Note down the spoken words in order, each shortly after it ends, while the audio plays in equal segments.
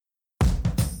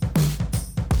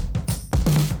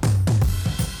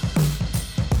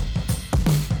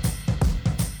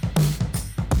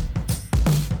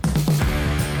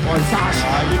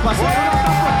passe. Oh,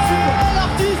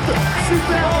 l'artiste.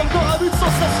 Super. Encore un but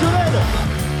sensationnel.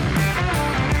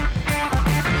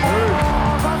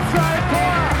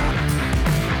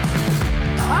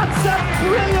 That's a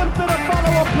brilliant bit of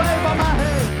follow-up play by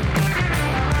Mahe.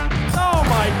 Oh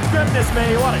my goodness me,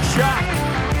 what a shot.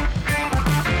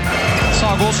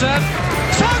 Sagosen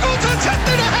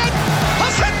setter det hen!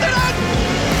 Han setter den!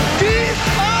 De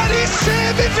er i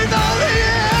semifinale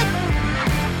igjen!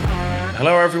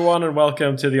 Hello everyone and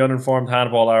welcome to the Uninformed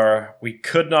Handball Hour. We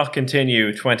could not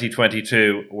continue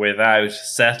 2022 without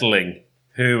settling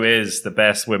who is the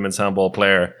best women's handball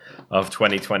player of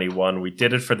 2021. We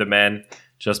did it for the men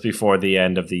just before the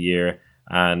end of the year,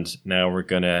 and now we're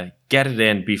going to get it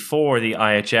in before the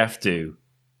IHF do,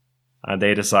 and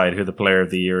they decide who the player of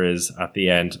the year is at the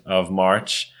end of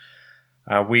March.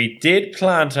 We did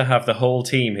plan to have the whole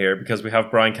team here because we have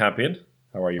Brian Campion.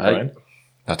 How are you, Brian?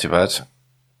 Not too bad.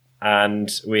 And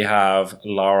we have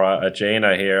Laura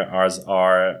Ajena here as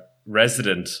our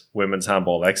resident women's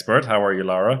handball expert. How are you,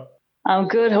 Laura? I'm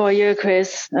good. How are you,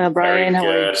 Chris? Brian, how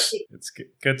are you? It's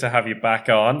good to have you back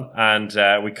on.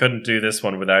 And we couldn't do this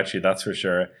one without you, that's for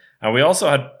sure. And we also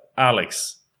had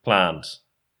Alex planned.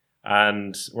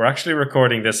 And we're actually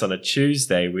recording this on a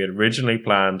Tuesday. We had originally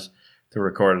planned to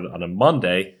record it on a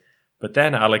Monday. But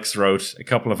then Alex wrote a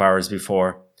couple of hours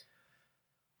before,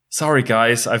 "Sorry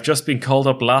guys, I've just been called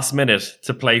up last minute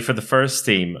to play for the first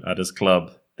team at his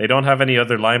club. They don't have any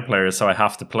other line players, so I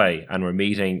have to play. And we're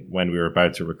meeting when we were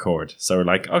about to record." So we're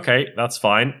like, okay, that's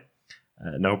fine.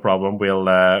 No problem.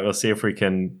 We'll see if we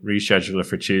can reschedule it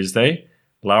for Tuesday.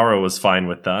 Laura was fine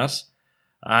with that.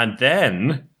 And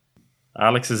then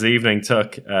Alex's evening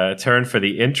took a turn for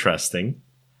the interesting.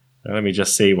 Now, let me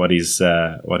just see what he's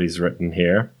written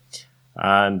here.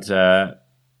 And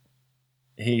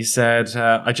he said,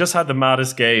 "I just had the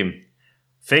maddest game.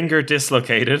 Finger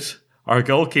dislocated. Our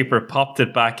goalkeeper popped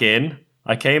it back in.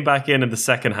 I came back in the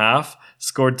second half,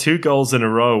 scored 2 goals in a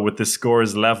row with the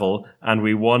scores level, and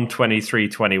we won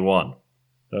 23-21.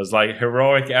 It was like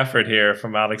heroic effort here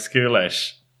from Alex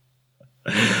Kulesh.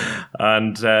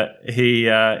 And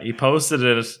he posted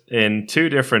it in 2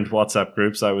 different WhatsApp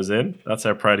groups I was in. That's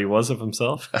how proud he was of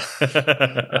himself.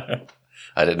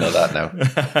 I didn't know that now.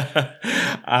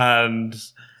 And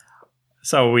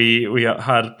so I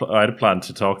had a plan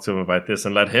to talk to him about this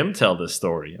and let him tell this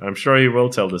story. I'm sure he will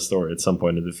tell this story at some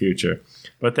point in the future.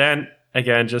 But then,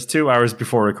 again, just 2 hours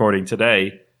before recording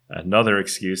today, another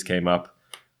excuse came up.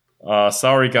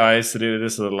 "Sorry guys to do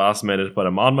this at the last minute, but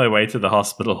I'm on my way to the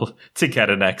hospital to get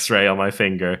an x-ray on my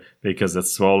finger because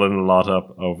it's swollen a lot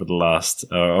up over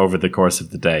the course of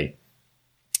the day."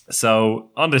 So,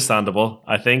 understandable.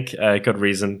 I think a good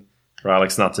reason for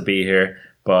Alex not to be here,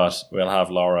 but we'll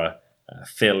have Laura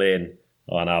fill in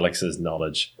on Alex's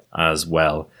knowledge as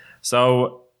well.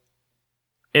 So,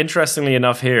 interestingly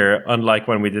enough here, unlike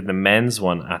when we did the men's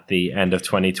one at the end of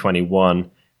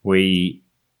 2021, we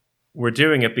were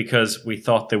doing it because we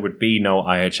thought there would be no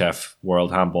IHF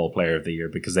World Handball Player of the Year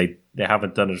because they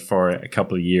haven't done it for a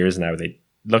couple of years now. They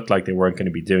looked like they weren't going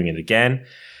to be doing it again.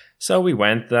 So we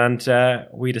went and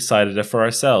we decided it for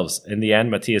ourselves. In the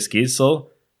end, Matthias Giesel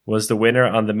was the winner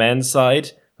on the men's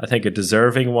side. I think a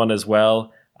deserving one as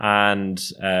well. And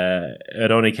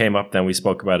it only came up then, we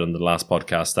spoke about on the last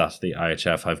podcast, that the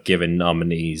IHF have given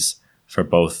nominees for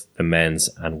both the men's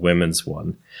and women's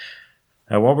one.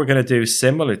 Now, what we're going to do,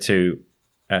 similar to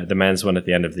the men's one at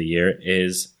the end of the year,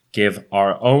 is give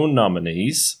our own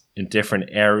nominees in different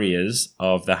areas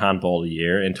of the handball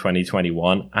year in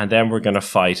 2021, and then we're going to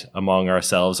fight among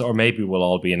ourselves, or maybe we'll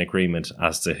all be in agreement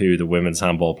as to who the women's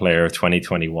handball player of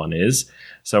 2021 is.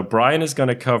 So Brian is going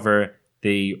to cover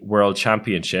the World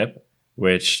Championship,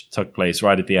 which took place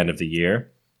right at the end of the year.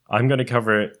 I'm going to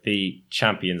cover the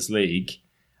Champions League.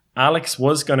 Alex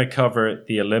was going to cover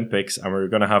the Olympics, and we were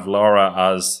going to have Laura,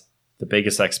 as the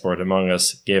biggest expert among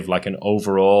us, give like an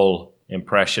overall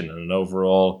impression and an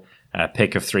overall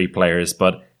pick of 3 players.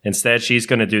 But instead, she's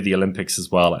going to do the Olympics as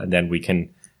well, and then we can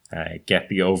get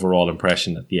the overall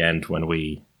impression at the end when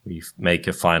we make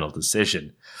a final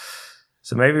decision.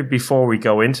 So maybe before we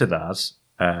go into that,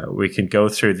 we can go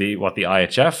through what the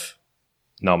IHF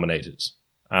nominated.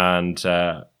 And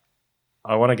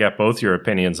I want to get both your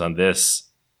opinions on this.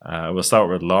 We'll start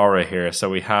with Laura here. So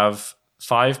we have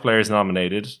 5 players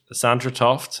nominated: Sandra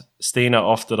Toft, Stina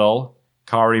Oftedal,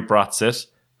 Kari Bratzit,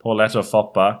 Pauletta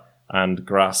Foppa, and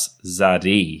Gras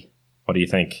Zadi. What do you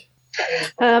think?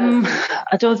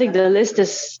 I don't think the list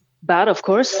is bad, of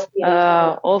course.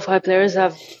 All 5 players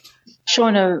have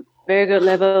shown a very good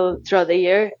level throughout the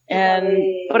year.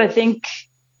 But I think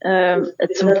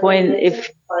at some point,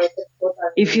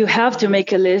 if you have to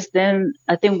make a list, then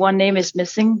I think one name is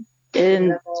missing.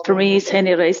 And for me, it's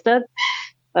Henny Reistad.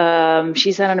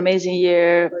 She's had an amazing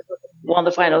year, won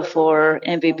the Final Four,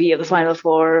 MVP of the Final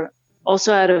Four,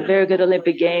 also had a very good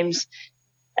Olympic Games.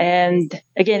 And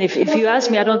again, if you ask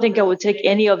me, I don't think I would take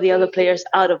any of the other players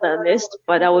out of that list,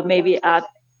 but I would maybe add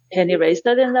Henny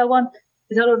Reistad in that one.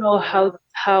 Because I don't know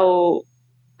how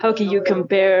can you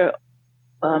compare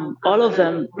all of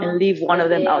them and leave one of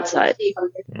them outside.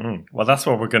 Well, that's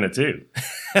what we're going to do.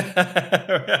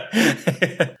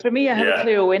 For me, I have a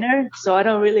clear winner, so I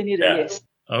don't really need a list.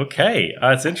 Okay.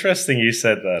 It's interesting you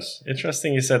said that.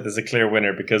 Interesting you said there's a clear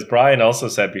winner, because Brian also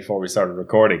said before we started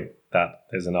recording that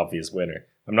there's an obvious winner.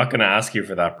 I'm not going to ask you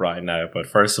for that, Brian, now, but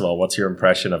first of all, what's your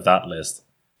impression of that list?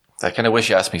 I kind of wish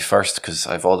you asked me first, because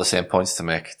I have all the same points to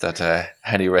make that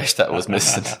Henny Reistad was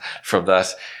missing from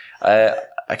that.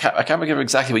 I can't remember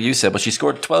exactly what you said, but she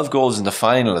scored 12 goals in the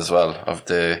final as well of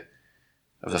the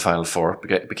Final Four.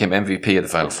 Became MVP of the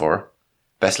Final Four.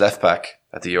 Best left back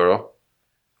at the Euro.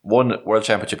 Won World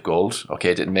Championship gold.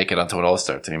 Okay, didn't make it onto an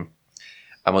All-Star team.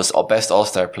 And was best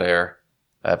All-Star player,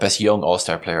 best young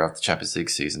All-Star player of the Champions League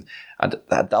season. And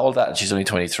all that, and she's only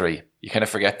 23. You kind of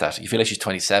forget that. You feel like she's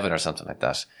 27 or something like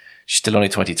that. She's still only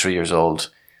 23 years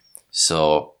old.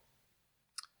 So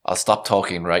I'll stop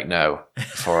talking right now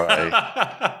before I...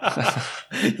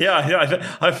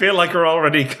 I feel like we're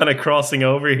already kind of crossing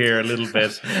over here a little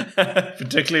bit,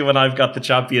 particularly when I've got the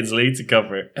Champions League to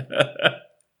cover.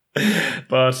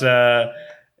 But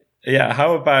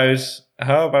how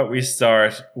about we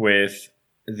start with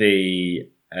the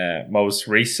most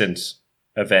recent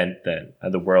event then,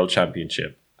 and the World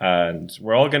Championship, and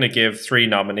we're all going to give 3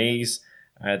 nominees.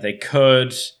 They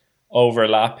could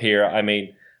overlap here. I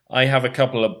mean, I have a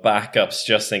couple of backups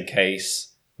just in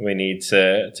case we need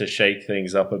to shake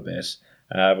things up a bit.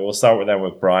 But we'll start with them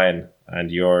with Brian and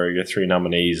your 3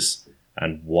 nominees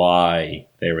and why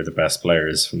they were the best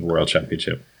players from the World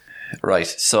Championship. Right.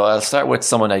 So I'll start with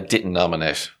someone I didn't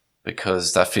nominate,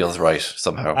 because that feels right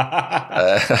somehow.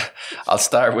 I'll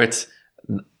start with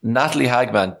Natalie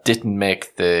Hagman didn't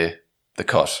make the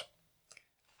cut.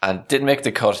 And didn't make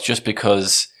the cut just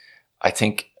because I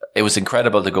think it was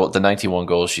incredible, the 91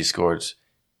 goals she scored,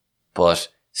 but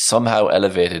somehow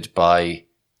elevated by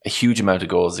a huge amount of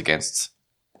goals against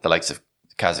the likes of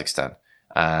Kazakhstan.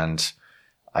 And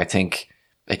I think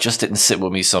it just didn't sit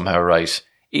with me somehow right.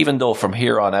 Even though from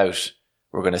here on out,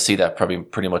 we're going to see that probably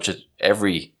pretty much at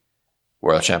every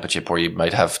World Championship where you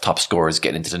might have top scorers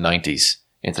getting into the 90s,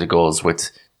 into the goals, with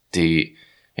the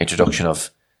introduction of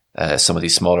some of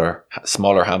these smaller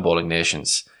handballing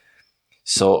nations.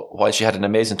 So while she had an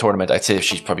amazing tournament, I'd say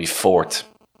she's probably 4th,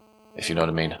 if you know what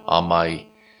I mean, on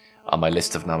my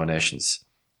list of nominations.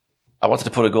 I wanted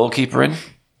to put a goalkeeper in,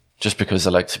 just because I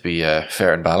like to be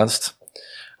fair and balanced.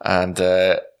 And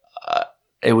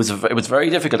it was very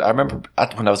difficult. I remember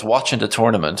when I was watching the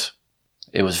tournament,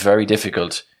 it was very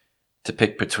difficult to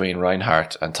pick between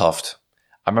Reinhardt and Toft.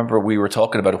 I remember we were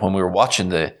talking about it when we were watching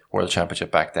the World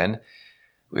Championship back then.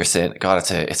 We were saying, God,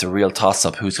 it's a real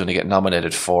toss-up who's going to get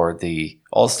nominated for the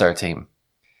All-Star team.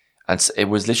 And it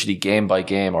was literally game by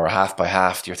game or half by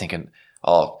half. You're thinking,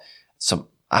 some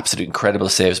absolute incredible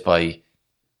saves by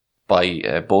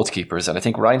both keepers. And I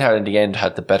think Reinhardt in the end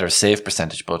had the better save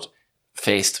percentage, but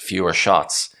faced fewer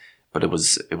shots. But it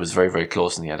was very, very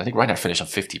close in the end. I think Reinhardt finished on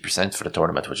 50% for the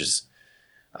tournament, which is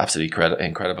absolutely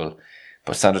incredible.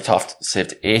 But Sandra Toft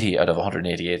saved 80 out of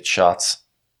 188 shots.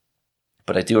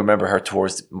 But I do remember her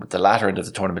towards the latter end of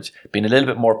the tournament being a little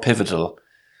bit more pivotal.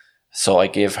 So I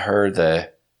gave her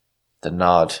the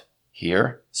nod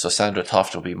here. So Sandra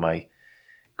Toft will be my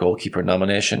goalkeeper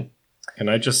nomination. Can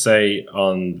I just say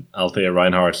on Althea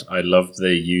Reinhardt, I love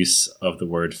the use of the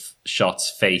word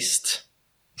shots faced.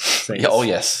 Yeah, oh,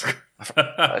 yes.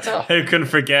 Who can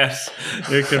forget?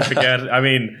 I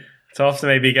mean, Toft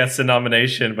maybe gets the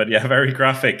nomination, but yeah, very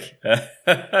graphic.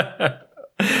 That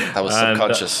was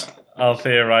subconscious.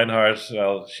 Althea Reinhardt,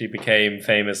 well, she became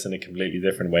famous in a completely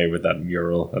different way with that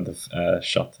mural and the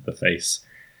shot to the face.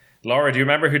 Laura, do you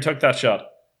remember who took that shot?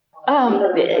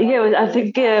 I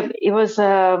think it was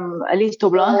Alice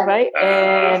Toblon, right?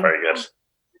 And very good.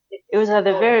 It was at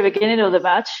the very beginning of the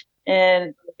match,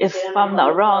 and if I'm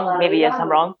not wrong, maybe yes, I'm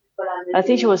wrong, I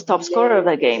think she was top scorer of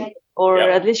that game, or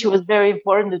at least she was very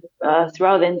important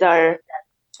throughout the entire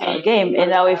game.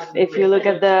 And now if you look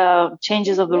at the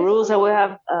changes of the rules that we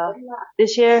have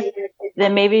this year,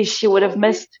 then maybe she would have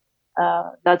missed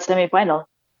that semi-final.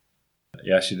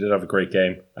 Yeah, she did have a great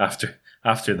game after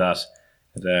that.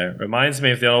 It reminds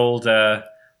me of the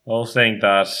old thing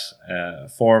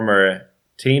that former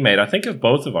teammate, I think of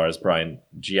both of ours, Brian,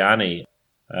 Gianni,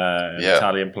 an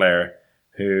Italian player,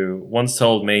 who once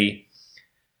told me,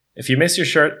 if you miss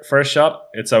your first shot,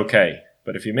 it's okay.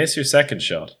 But if you miss your second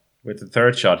shot, with the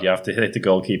third shot, you have to hit the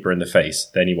goalkeeper in the face.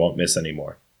 Then you won't miss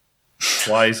anymore.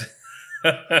 Wise.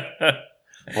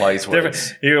 Wise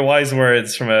words. Wise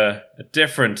words from a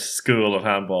different school of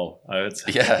handball, I would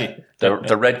say. Yeah,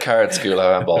 the red card school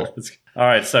of handball. All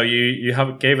right, so you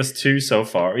gave us 2 so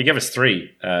far. You gave us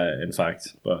 3, in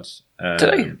fact. But did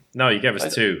I? No, you gave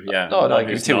us 2. Yeah, no, I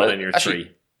gave 2. Not in your actually,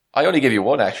 3. I only gave you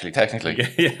 1, actually, technically.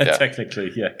 Yeah,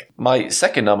 technically, yeah. My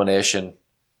second nomination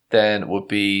then would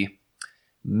be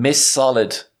Miss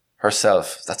Solid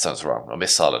herself. That sounds wrong. No,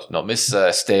 Miss Solid. No, Miss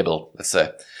Stable, let's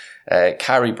say.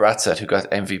 Carrie Bradsett, who got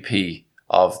MVP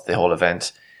of the whole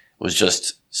event, was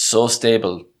just so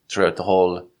stable throughout the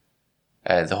whole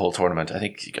tournament. I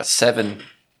think he got 7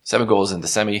 goals in the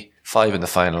semi, 5 in the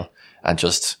final, and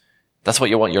just that's what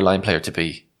you want your line player to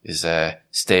be, is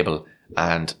stable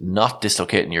and not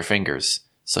dislocating your fingers.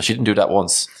 So she didn't do that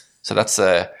once. So that's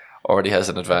already has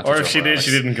an advantage. Or if she did,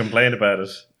 she didn't complain about it.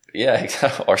 Yeah,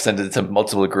 or send it to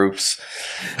multiple groups.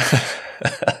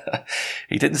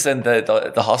 He didn't send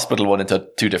the hospital one into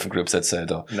 2 different groups, I'd say,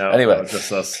 though. No, anyway, no,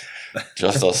 just us.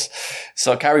 Just us.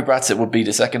 So Carrie Bradsett would be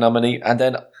the second nominee. And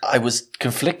then I was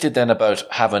conflicted then about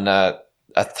having a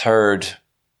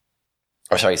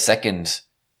second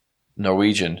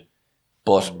Norwegian.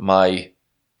 But I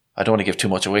don't want to give too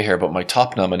much away here, but my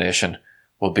top nomination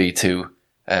will be to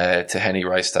Henny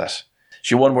Reistad.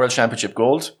 She won World Championship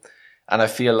gold. And I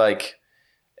feel like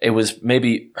it was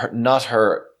maybe not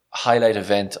her highlight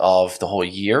event of the whole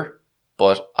year,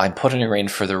 but I'm putting her in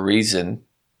for the reason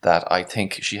that I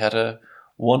think she had a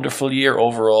wonderful year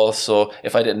overall. So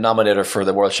if I didn't nominate her for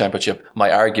the World Championship, my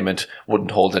argument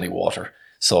wouldn't hold any water.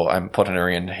 So I'm putting her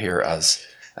in here as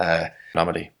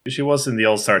nominee. She was in the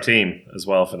All-Star team as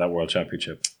well for that World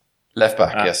Championship. Left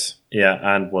back, yes. Yeah,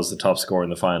 and was the top scorer in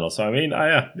the final. So, I mean,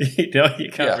 you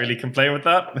can't really complain with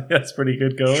that. That's pretty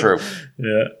good going. True.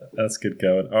 Yeah, that's good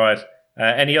going. All right.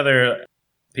 Any other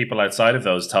people outside of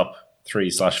those top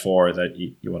 3/4 that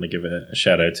you want to give a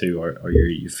shout out to, or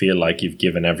you feel like you've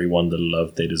given everyone the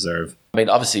love they deserve? I mean,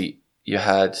 obviously, you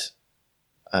had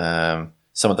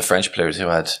some of the French players who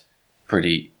had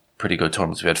pretty good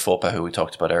tournaments. We had Fopa, who we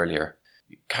talked about earlier.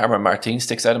 Cameron Martin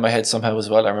sticks out in my head somehow as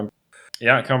well, I remember.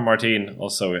 Yeah, Cameron Martin,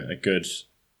 also a good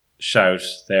shout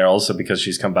there, also because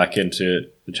she's come back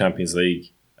into the Champions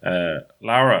League.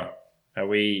 Laura,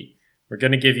 we're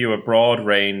going to give you a broad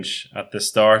range at the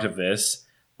start of this,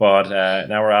 but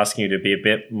now we're asking you to be a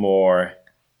bit more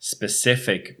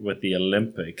specific with the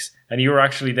Olympics. And you were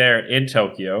actually there in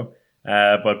Tokyo,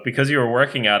 but because you were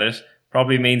working at it,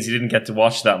 probably means you didn't get to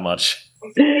watch that much.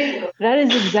 That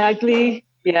is exactly,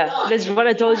 that's what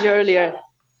I told you earlier.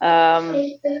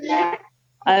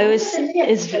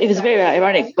 It was very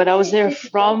ironic, but I was there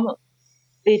from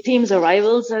the team's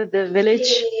arrivals at the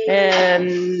village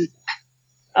and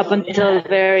up until the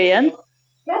very end.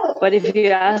 But if you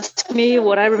ask me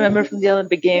what I remember from the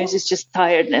Olympic Games, it's just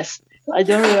tiredness. I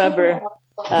don't remember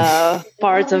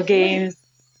parts of games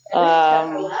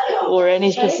or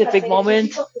any specific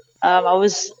moment. I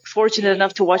was fortunate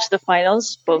enough to watch the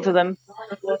finals, both of them.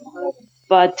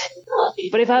 But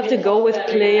if I have to go with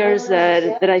players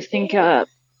that I think had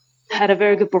a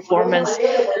very good performance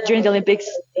during the Olympics,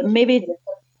 maybe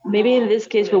in this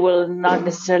case we will not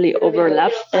necessarily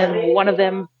overlap, and one of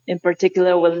them in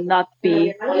particular will not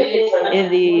be in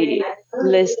the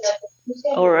list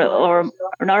or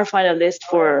in our final list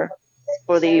for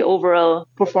the overall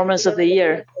performance of the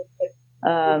year.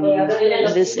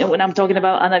 When I'm talking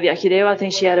about Anna Viajideva, I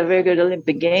think she had a very good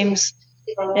Olympic Games.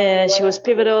 And she was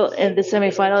pivotal in the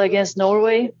semifinal against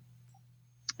Norway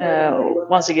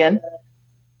once again.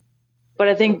 But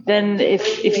I think then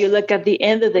if you look at the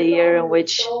end of the year in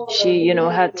which she,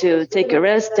 had to take a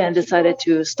rest and decided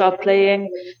to stop playing,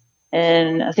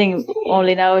 and I think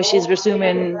only now she's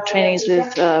resuming trainings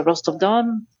with Rostov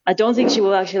Don. I don't think she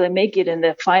will actually make it in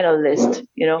the final list,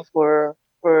 for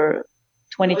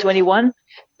 2021.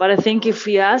 But I think if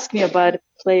you ask me about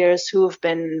players who have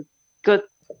been good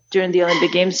during the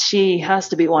Olympic Games, she has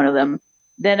to be one of them.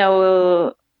 Then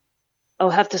I'll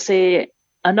have to say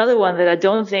another one that I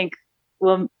don't think,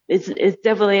 it's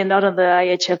definitely not on the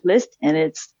IHF list, and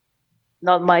it's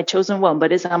not my chosen one,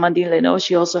 but it's Amandine Leno.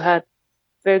 She also had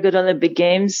very good Olympic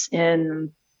Games,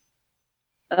 and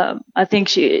I think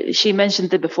she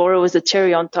mentioned it before. It was a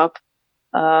cherry on top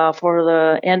for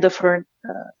the end of her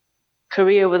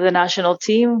career with the national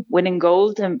team, winning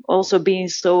gold and also being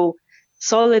so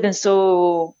solid and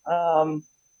so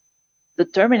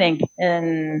determining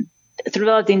in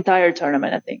throughout the entire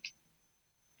tournament, I think.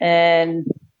 And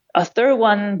a third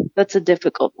one, that's a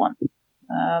difficult one.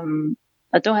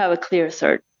 I don't have a clear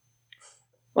third.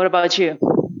 What about you?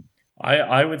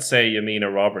 I would say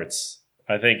Yamina Roberts.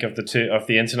 I think of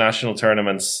the international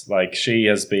tournaments, like she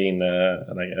has been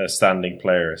a standing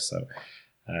player. So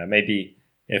maybe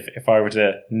if I were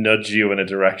to nudge you in a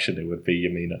direction, it would be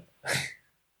Yamina.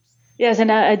 Yes,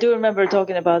 and I do remember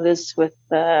talking about this with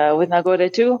Nagore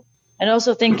too, and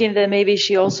also thinking that maybe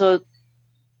she also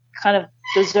kind of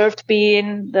deserved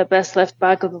being the best left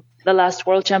back of the last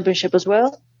World Championship as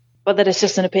well. But that is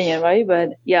just an opinion, right?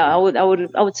 But yeah, I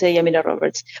would say Yamina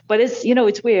Roberts. But it's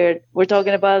weird. We're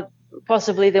talking about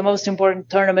possibly the most important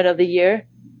tournament of the year,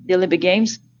 the Olympic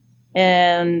Games,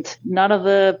 and none of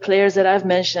the players that I've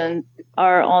mentioned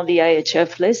are on the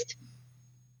IHF list,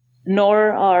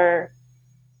 nor are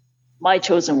my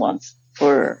chosen ones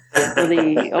for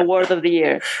the award of the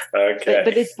year. Okay.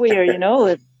 But it's weird,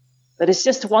 but it's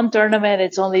just one tournament.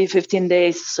 It's only 15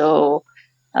 days. So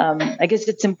I guess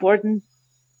it's important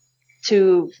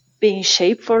to be in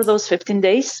shape for those 15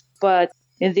 days. But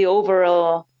in the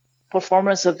overall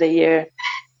performance of the year,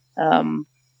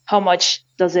 how much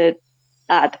does it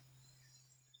add?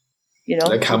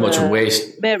 Like how much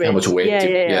weight? Merit. How much weight?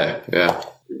 Yeah.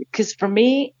 Because for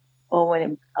me,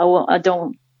 I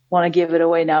don't want to give it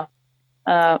away now.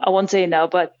 I won't say it now,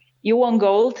 but you won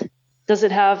gold. Does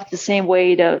it have the same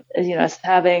weight as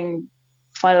having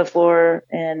Final Four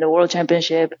and the World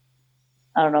Championship?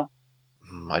 I don't know.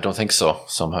 I don't think so.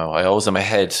 Somehow, I always in my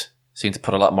head seem to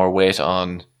put a lot more weight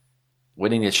on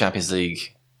winning the Champions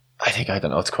League. I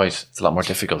don't know. It's a lot more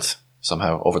difficult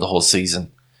somehow over the whole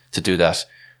season to do that.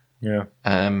 Yeah.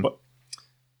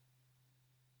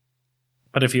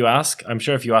 But if you ask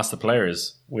the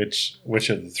players which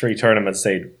of the three tournaments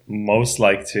they'd most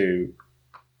like to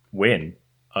win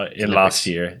in last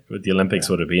year, the Olympics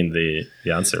would have been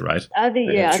the answer, right? I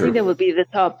think that would be the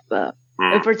top,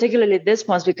 and particularly this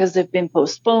ones because they've been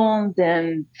postponed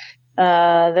and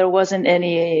there wasn't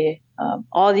any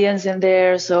audience in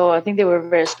there, so I think they were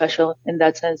very special in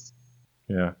that sense.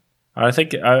 Yeah, I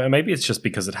think maybe it's just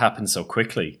because it happened so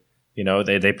quickly.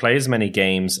 They play as many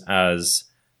games as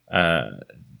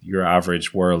your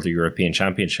average World or European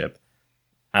Championship.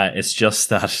 It's just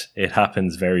that it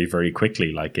happens very, very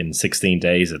quickly. Like in 16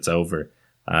 days, it's over.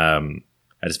 And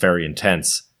it's very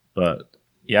intense. But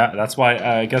yeah, that's why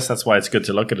it's good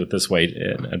to look at it this way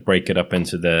and break it up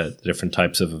into the different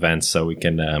types of events so we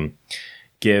can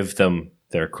give them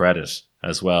their credit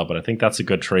as well. But I think that's a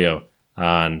good trio.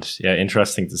 And yeah,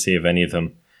 interesting to see if any of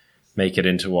them make it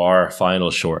into our final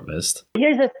shortlist.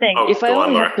 Here's the thing. If I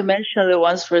only have to mention the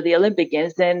ones for the Olympic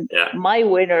Games, then my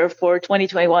winner for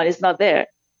 2021 is not there.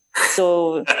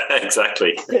 So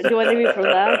exactly. Do you want to leave me for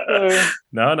that? Or?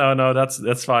 No.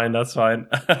 That's fine. That's fine.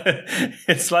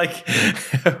 It's like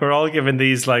we're all given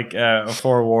these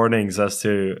forewarnings as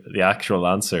to the actual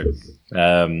answer.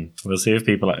 We'll see if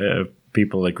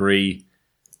people agree.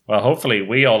 Well, hopefully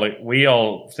we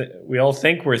all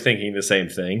think we're thinking the same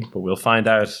thing, but we'll find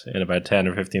out in about 10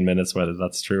 or 15 minutes whether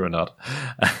that's true or not.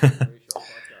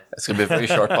 It's going to be a very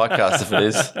short podcast if it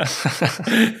is.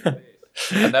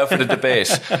 And now for the debate.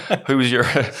 Who's your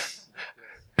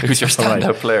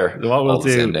standout player? What we'll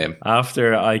do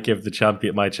after I give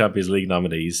my Champions League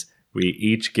nominees, we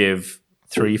each give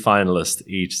 3 finalists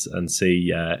each and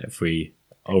see if we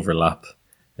overlap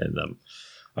in them.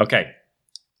 Okay.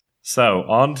 So,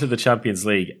 on to the Champions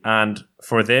League. And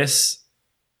for this,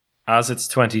 as it's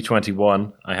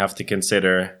 2021, I have to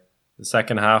consider the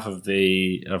second half of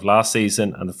last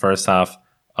season and the first half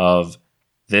of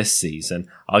this season.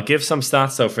 I'll give some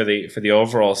stats, though, for the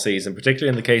overall season, particularly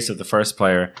in the case of the first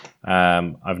player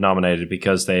I've nominated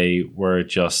because they were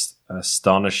just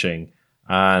astonishing.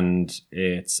 And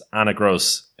it's Anna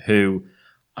Gross, who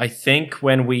I think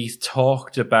when we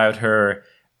talked about her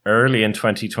early in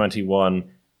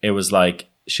 2021, it was like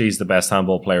she's the best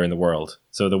handball player in the world.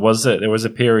 So there was a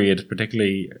period,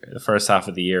 particularly the first half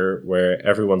of the year, where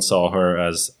everyone saw her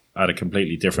as at a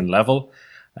completely different level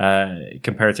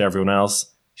compared to everyone else.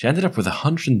 She ended up with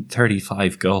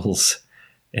 135 goals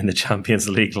in the Champions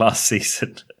League last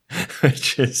season,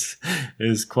 which is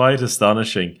quite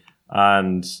astonishing.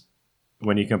 And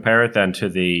when you compare it then to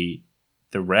the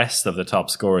rest of the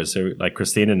top scorers, so like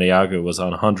Christina Niago was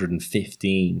on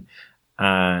 115.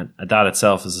 And that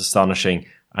itself is astonishing.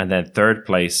 And then third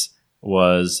place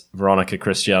was Veronica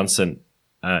Christiansen,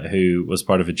 who was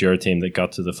part of a Jura team that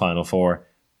got to the Final Four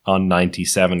on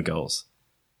 97 goals.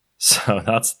 So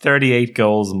that's 38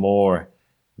 goals more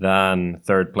than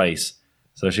third place.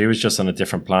 So she was just on a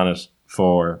different planet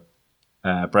for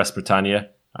Brest Bretagne.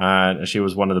 and she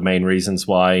was one of the main reasons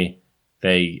why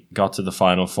they got to the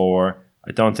Final Four.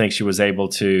 I don't think she was able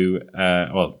to,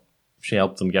 she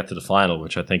helped them get to the final,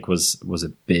 which I think was a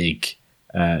big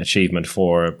achievement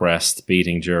for Brest,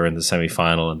 beating Dürr in the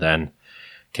semi-final, and then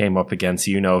came up against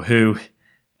you-know-who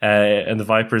in the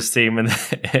Vipers team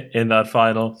in that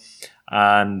final.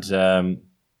 And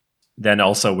then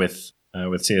also with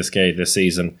CSK this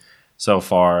season, so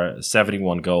far,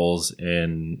 71 goals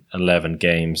in 11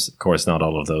 games. Of course, not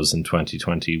all of those in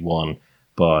 2021,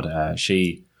 but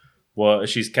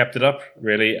she's kept it up,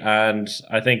 really. And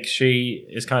I think she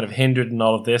is kind of hindered in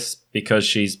all of this because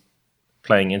she's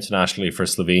playing internationally for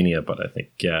Slovenia. But I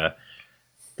think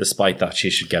despite that,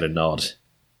 she should get a nod.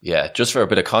 Yeah, just for a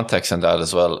bit of context on that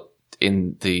as well,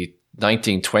 in the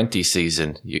 1920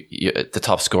 season, the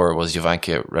top scorer was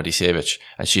Jovanka Radicevic,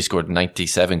 and she scored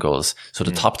 97 goals. So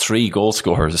the top three goal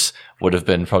scorers would have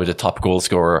been probably the top goal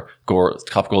scorer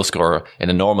in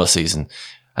a normal season.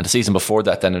 And the season before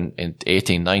that, then in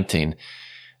 18-19,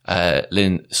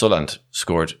 Lynn Sulland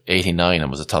scored 89 and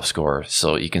was a top scorer.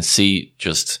 So you can see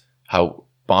just how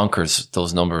bonkers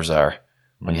those numbers are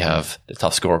when you have the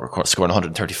top scorer scoring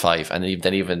 135, and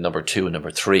then even number 2 and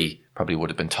number 3 probably would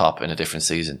have been top in a different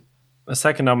season. A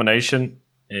second nomination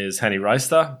is Henny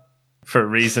Reistad, for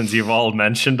reasons you've all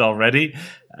mentioned already.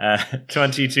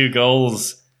 22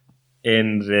 goals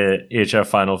in the EHF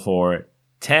Final Four,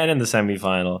 10 in the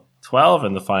semi-final, 12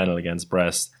 in the final against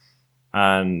Brest.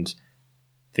 And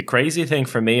the crazy thing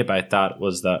for me about that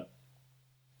was that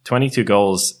 22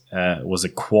 goals was a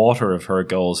quarter of her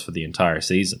goals for the entire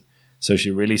season. So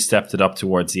she really stepped it up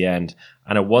towards the end.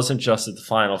 And it wasn't just at the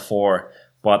Final Four,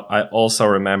 but I also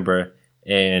remember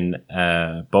in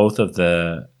both of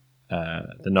the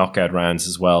knockout rounds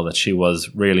as well that she was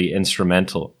really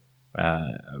instrumental.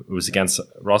 It was against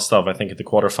Rostov, I think, at the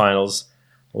quarterfinals,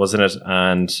 wasn't it?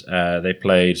 And they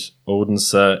played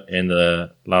Odense in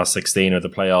the last 16 of the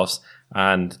playoffs.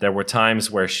 And there were times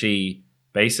where she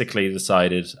basically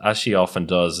decided, as she often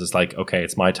does, is like, okay,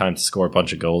 it's my time to score a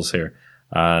bunch of goals here.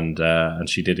 And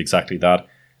she did exactly that.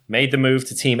 Made the move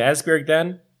to Team Esbjerg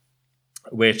then,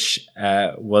 which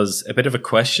was a bit of a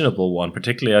questionable one,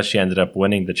 particularly as she ended up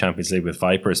winning the Champions League with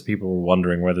Vipers. People were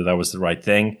wondering whether that was the right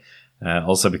thing.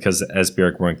 Also because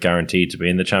Esbjerg weren't guaranteed to be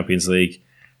in the Champions League.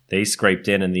 They scraped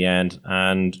in the end,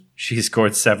 and she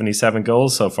scored 77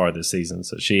 goals so far this season.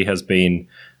 So she has been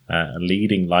a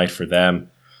leading light for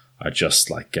them, just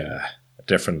like a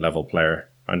different level player.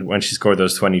 And when she scored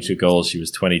those 22 goals, she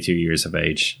was 22 years of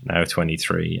age, now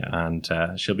 23. And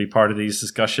she'll be part of these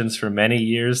discussions for many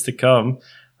years to come.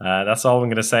 That's all I'm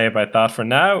going to say about that for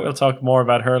now. We'll talk more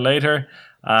about her later.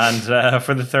 And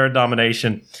for the third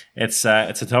nomination, it's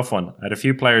a tough one. I had a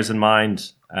few players in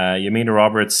mind. Yamina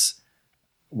Roberts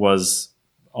was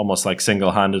almost like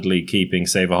single-handedly keeping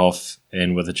Sävehof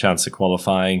in with a chance of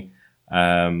qualifying.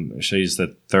 She's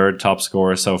the third top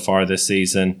scorer so far this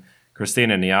season.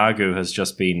 Kristina Niagu has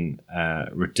just been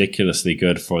ridiculously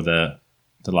good for the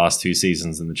last 2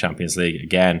 seasons in the Champions League.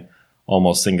 Again,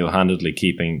 almost single-handedly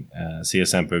keeping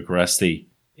CSM Bucuresti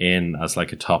in as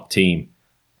like a top team.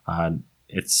 And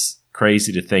it's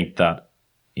crazy to think that,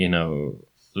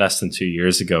 less than 2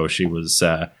 years ago, she was,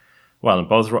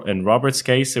 in Robert's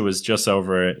case, it was just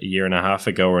over a year and a half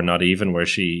ago, or not even, where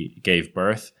she gave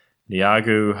birth.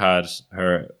 Niagu had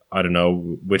her, I don't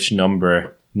know which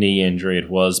number knee injury it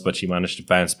was, but she managed to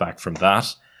bounce back from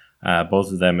that.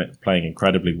 Both of them playing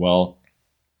incredibly well.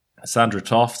 Sandra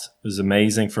Toft was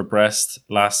amazing for Brest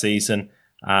last season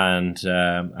and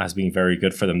has been very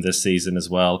good for them this season as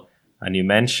well. And you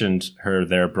mentioned her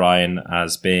there, Brian,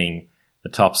 as being the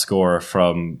top scorer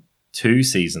from 2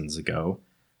 seasons ago.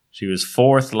 She was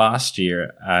 4th last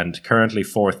year and currently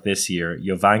 4th this year.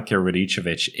 Jovanka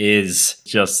Radicevic is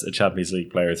just a Champions League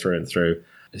player through and through.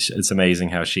 It's amazing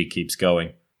how she keeps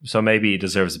going. So maybe he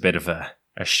deserves a bit of a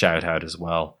shout out as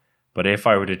well. But if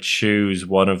I were to choose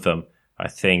one of them, I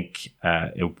think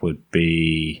it would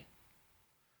be...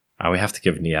 we have to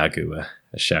give Niagu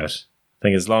a shout. I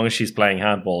think as long as she's playing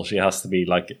handball, she has to be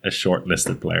like a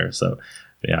shortlisted player. So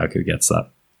Niagu gets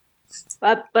that.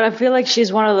 But I feel like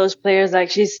she's one of those players, like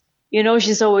she's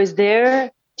always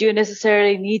there. Do you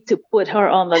necessarily need to put her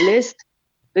on the list?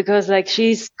 Because like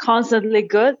she's constantly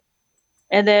good.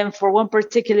 And then for one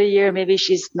particular year, maybe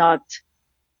she's not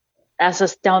as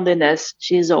astounding as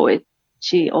she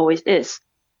always is.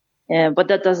 But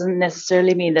that doesn't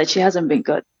necessarily mean that she hasn't been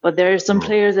good. But there are some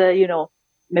players that,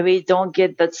 maybe don't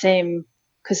get that same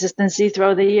consistency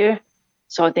throughout the year.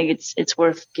 So I think it's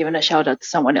worth giving a shout out to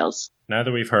someone else. Now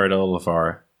that we've heard all of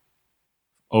our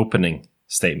opening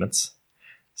statements,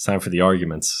 it's time for the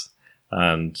arguments.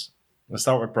 And We'll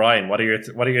start with Brian. What are your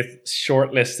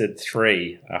shortlisted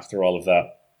three after all of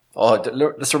that? Oh,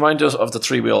 let's remind us of the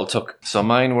three we all took. So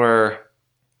mine were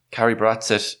Carrie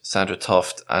Bradsett, Sandra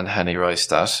Toft, and Henny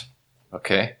Rystad.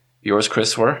 Okay. Yours,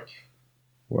 Chris, were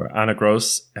Anna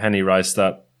Gross, Henny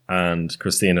Rystad, and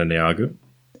Christina Niagu.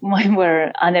 Mine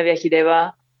were Anna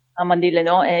Vyakideva, Amandine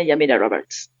Leno, and Yamina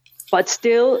Roberts. But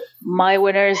still, my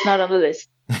winner is not on the list.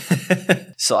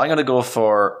 So I'm going to go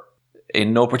for,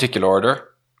 in no particular order,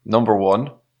 number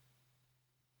 1,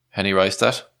 Henny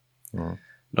Rystad.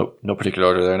 No particular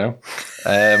order there now.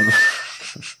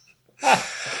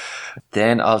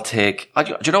 Then I'll take.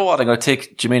 Do you know what? I'm going to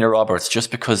take Jamina Roberts just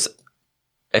because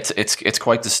it's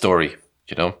quite the story,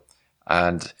 you know,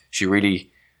 and she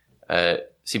really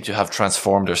seemed to have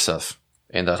transformed herself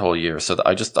in that whole year. So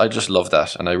I just love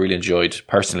that, and I really enjoyed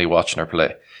personally watching her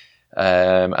play.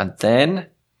 And then,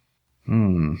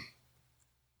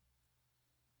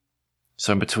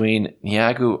 so in between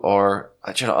Niagu or,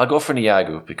 you know, I'll go for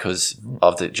Niagu because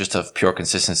of of pure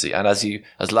consistency. And as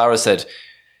Laura said,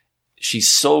 she's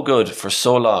so good for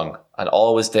so long and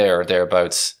always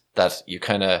thereabouts that she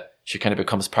kind of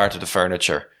becomes part of the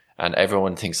furniture, and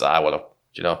everyone thinks,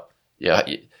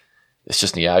 it's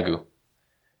just Niagu.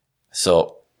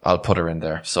 So I'll put her in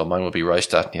there. So mine will be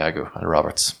Rystad, Niagu, and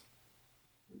Roberts.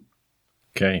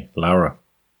 Okay, Laura.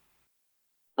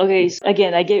 Okay, so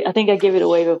again, I think I gave it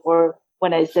away before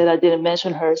when I said I didn't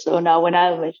mention her. So now when I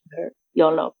mention her,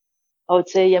 you'll know. I would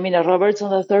say Yamina Roberts on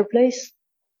the third place,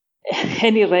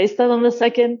 Henny Rystad on the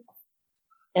second,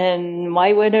 and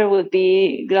my winner would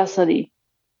be Grassadi.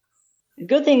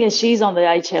 Good thing is she's on the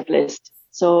ICHF list,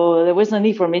 so there was no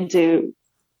need for me to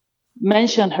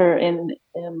mention her in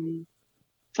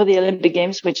for the Olympic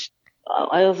Games, which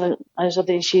I also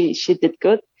think she did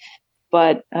good.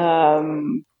 But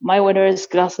my winner is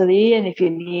Grassadi, and if you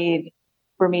need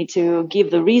for me to give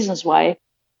the reasons why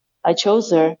I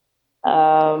chose her,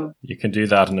 you can do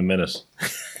that in a minute.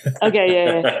 Okay,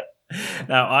 yeah.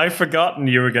 Now, I've forgotten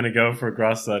you were going to go for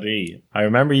Grassadi. I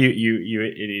remember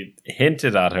you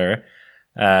hinted at her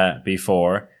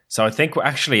before. So I think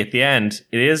actually at the end,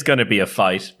 it is going to be a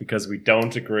fight because we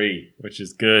don't agree, which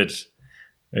is good.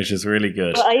 Which is really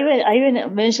good. Well, I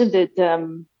even mentioned it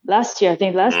last year. I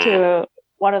think last year,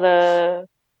 one of the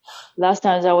last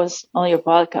times I was on your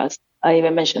podcast, I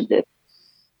even mentioned it.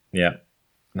 Yeah.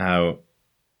 Now,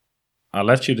 I'll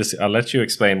let you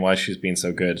explain why she's been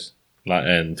so good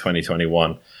in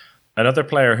 2021. Another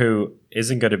player who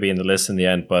isn't going to be in the list in the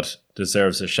end, but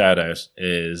deserves a shout out,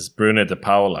 is Bruna de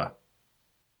Paula,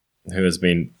 who has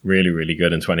been really, really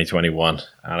good in 2021.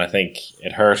 And I think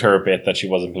it hurt her a bit that she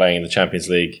wasn't playing in the Champions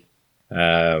League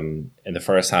in the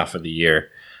first half of the year.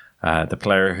 The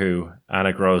player who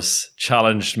Anna Gross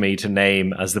challenged me to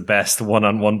name as the best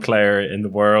one-on-one player in the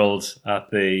world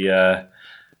at the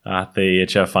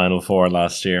HF Final Four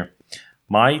last year.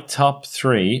 My top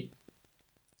three,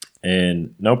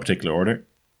 in no particular order,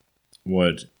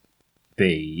 would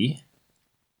be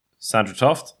Sandra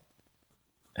Toft,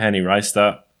 Henny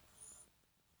Rystad,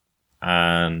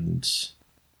 and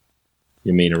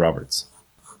Yamina Roberts.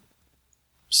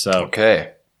 So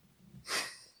okay.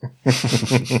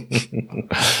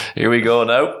 Here we go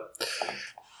now.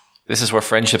 This is where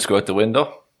friendships go out the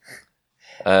window.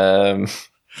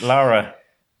 Laura,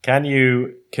 can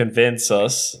you convince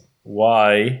us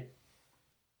why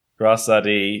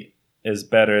Grassadi is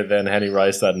better than Henny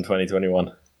Rystad in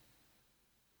 2021?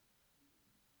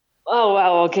 Oh,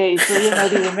 wow. Okay. So you're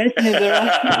not even mentioning the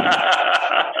right.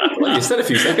 Well, you said a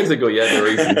few seconds ago you had the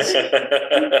reasons.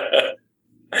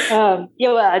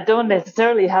 Well, I don't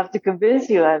necessarily have to convince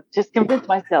you. I've just convinced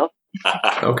myself.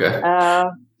 Okay.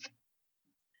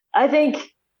 I think,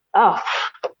 I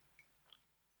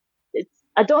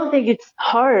don't think it's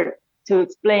hard to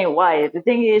explain why. The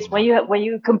thing is, when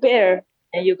you compare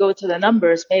and you go to the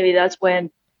numbers, maybe that's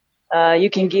when you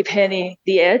can give Henny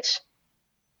the edge,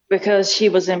 because she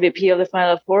was MVP of the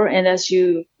Final Four, and as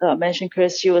you mentioned,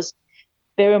 Chris, she was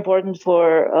very important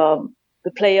for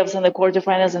the playoffs and the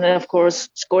quarterfinals, and then of course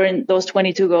scoring those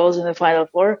 22 goals in the Final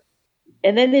Four.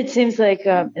 And then it seems like,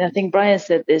 and I think Brian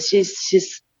said this,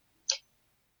 she's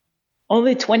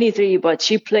only 23, but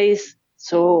she plays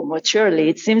so maturely.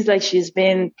 It seems like she's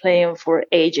been playing for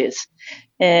ages,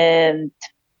 and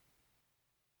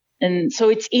so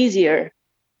it's easier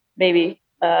maybe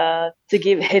to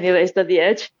give Henny Rystad the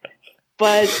edge.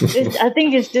 But I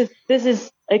think it's just, this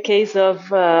is a case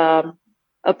of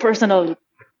a personal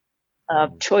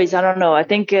choice. I don't know. I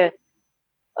think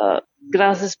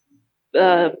Grass's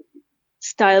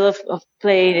style of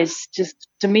playing is just,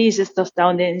 to me, is just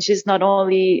astounding. She's not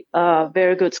only a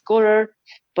very good scorer,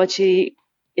 but she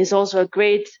is also a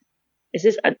great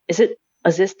is it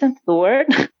assistant, the word?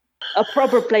 A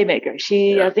proper playmaker.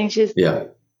 I think she's,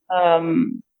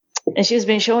 and she's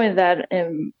been showing that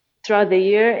throughout the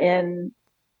year, and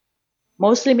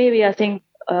mostly maybe I think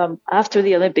after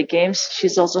the Olympic Games,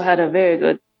 she's also had a very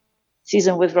good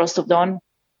season with Rostov-Don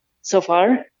so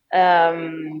far.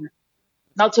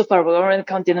 Not so far, but we're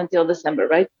counting until December,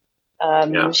 right?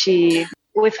 She,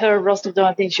 with her Rostov-Don,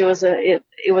 I think it was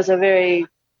a very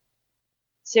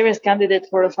serious candidate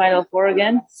for the Final Four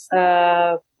again.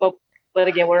 But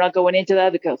again, we're not going into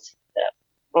that because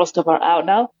Rostov are out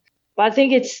now. But I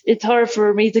think it's hard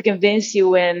for me to convince you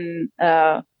when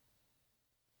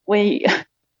we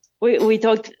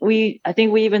talked. I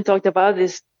think we even talked about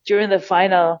this during the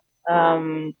final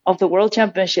of the World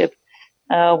Championship.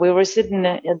 We were sitting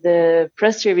at the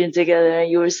press tribune together, and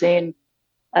you were saying,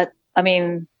 I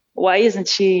mean, why isn't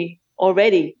she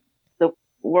already the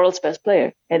world's best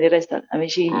player? And I mean,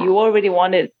 you already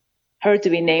wanted her to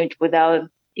be named without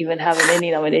even having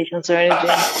any nominations or anything.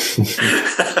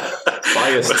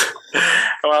 Biased.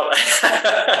 Well,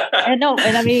 and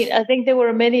I mean, I think there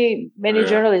were many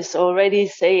journalists already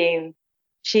saying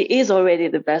she is already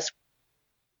the best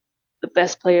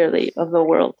player of the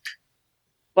world.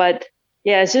 But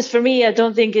yeah, it's just for me, I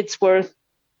don't think it's worth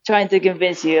trying to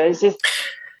convince you. It's just.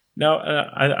 No,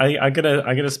 I'm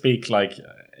gonna speak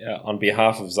on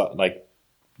behalf of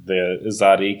the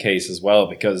Zadie case as well,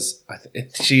 because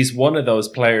she's one of those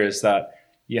players that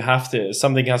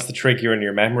something has to trigger in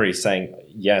your memory saying,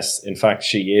 yes, in fact,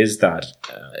 she is that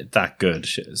good.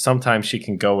 Sometimes she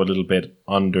can go a little bit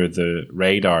under the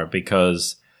radar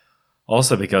because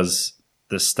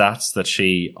the stats that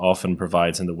she often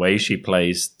provides and the way she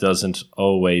plays doesn't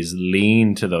always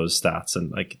lean to those stats.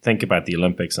 And think about the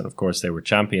Olympics, and of course they were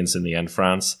champions in the end,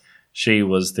 France. She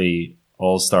was the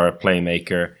all-star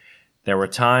playmaker. There were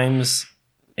times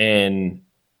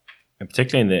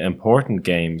particularly in the important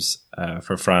games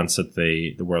for France at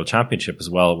the World Championship as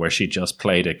well, where she just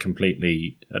played it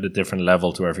completely at a different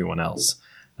level to everyone else.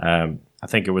 I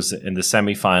think it was in the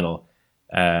semi-final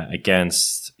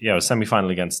against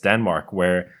Denmark,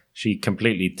 where she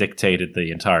completely dictated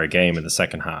the entire game in the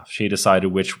second half. She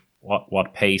decided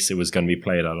what pace it was going to be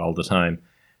played at all the time,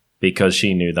 because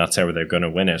she knew that's how they're going to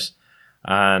win it.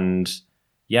 And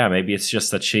yeah, maybe it's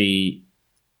just that she's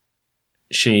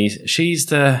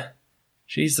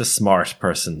the smart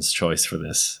person's choice for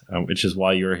this, which is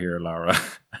why you're here, Laura.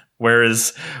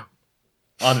 Whereas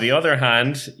on the other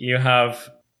hand, you have.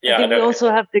 I think we also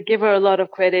have to give her a lot of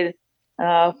credit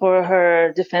for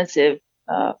her defensive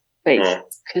pace,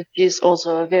 because she's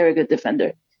also a very good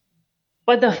defender.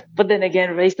 But then again,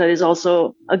 Reistad is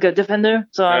also a good defender,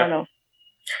 so I don't know.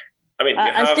 I mean,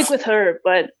 I stick with her,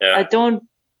 but I don't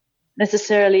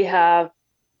necessarily have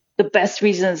the best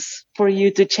reasons for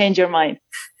you to change your mind.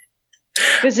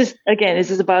 This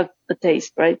is about the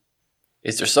taste, right?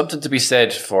 Is there something to be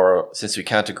said for, since we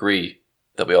can't agree,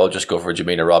 that we all just go for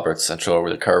Jamina Roberts and throw over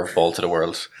the curveball to the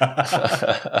world?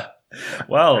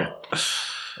 Well,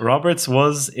 Roberts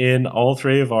was in all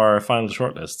three of our final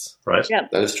shortlists. Right. Yeah,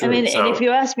 that is true. I mean, and if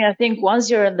you ask me, I think once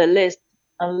you're on the list,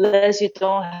 unless you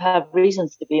don't have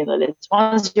reasons to be in the list,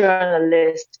 once you're on the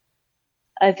list,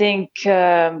 I think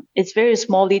it's very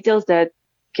small details that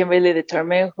can really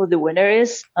determine who the winner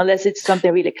is, unless it's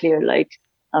something really clear, like,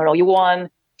 I don't know, you won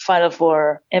Final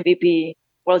Four, MVP,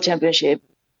 World Championship,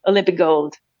 Olympic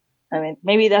gold. I mean,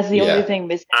 maybe that's the only thing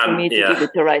missing for me to give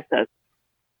it to Reistad.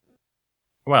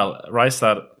 Well,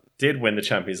 Reistad did win the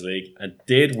Champions League and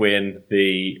did win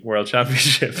the World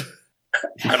Championship.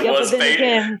 And but then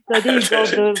again, Zadie got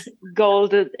the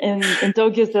gold in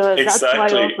Tokyo, so that's why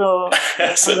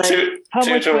also how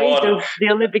much weight does the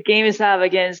Olympic Games have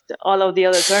against all of the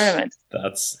other tournaments?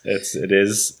 It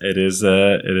is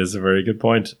a very good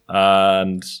point.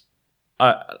 And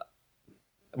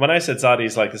when I said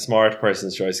Zadie's like the smart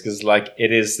person's choice, because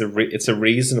it's a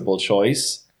reasonable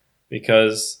choice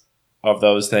because of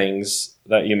those things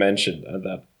that you mentioned and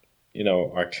that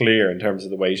are clear in terms of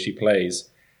the way she plays.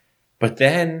 But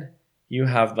then you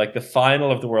have the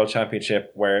final of the World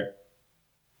Championship where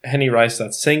Henny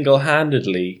Reistad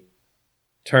single-handedly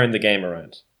turned the game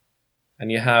around.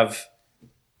 And you have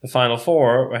the Final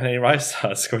Four where Henny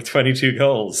Reistad scored 22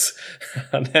 goals.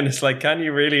 And then it's can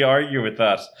you really argue with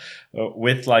that?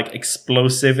 With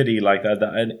explosivity like that?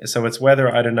 And so it's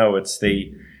whether, I don't know, it's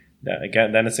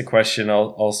again, then it's a question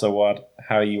also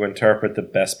how you interpret the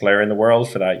best player in the world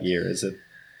for that year. Is it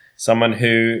someone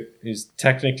who's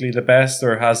technically the best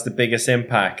or has the biggest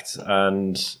impact?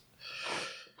 And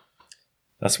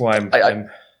that's why I'm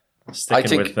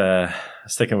sticking with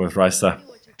Reistad.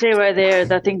 Stay right there.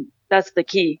 I think that's the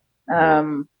key.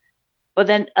 But But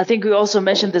then I think we also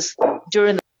mentioned this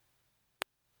during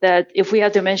that if we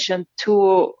had to mention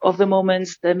two of the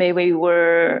moments that maybe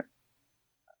were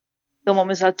the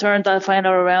moments that turned that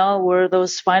final around were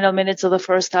those final minutes of the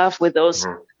first half with those,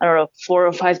 I don't know, 4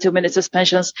 or 5 2-minute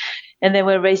suspensions. And then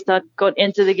when Reistad got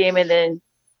into the game, and then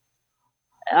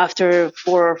after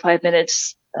 4 or 5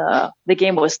 minutes, the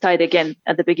game was tied again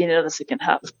at the beginning of the second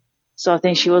half. So I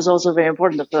think she was also very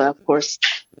important for that, of course.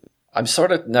 I'm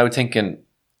sort of now thinking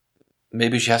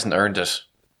maybe she hasn't earned it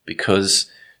because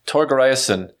Torgeir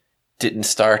Rajason didn't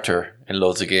start her in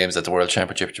loads of games at the World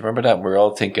Championship. Do you remember that? We're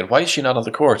all thinking, why is she not on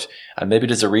the court? And maybe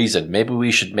there's a reason. Maybe we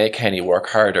should make Henny work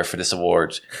harder for this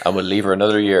award, and we'll leave her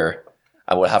another year,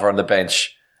 and we'll have her on the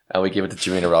bench, and we give it to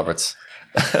Serena Roberts.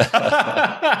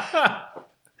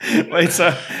 Wait,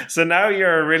 so now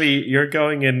you're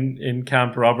going in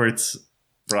Camp Roberts,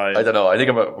 right? I don't know. I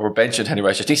think we're benching Henny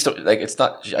Rice. She's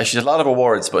a lot of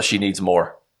awards, but she needs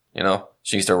more. You know,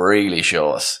 she needs to really show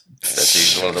us that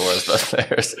she's one of the world's best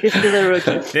players.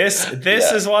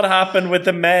 This is what happened with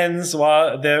the men's.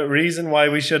 The reason why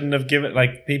we shouldn't have given,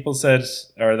 like people said,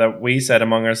 or that we said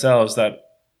among ourselves, that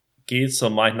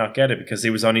Gidsel might not get it because he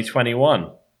was only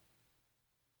 21.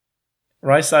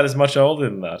 Reistad is much older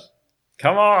than that.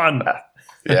 Come on.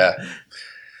 Yeah.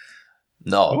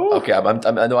 No. Ooh. Okay.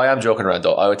 I know I am joking around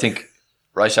though. I would think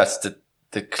Reistad's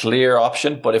the clear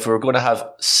option, but if we were going to have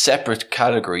separate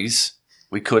categories,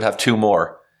 we could have 2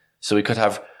 more. So we could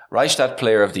have Reistad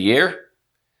Player of the Year,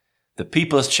 the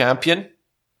People's Champion,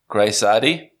 Grace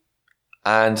Addy,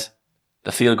 and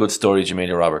the Feel Good Story,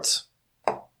 Jamina Roberts.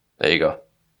 There you go.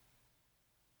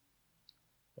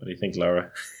 What do you think,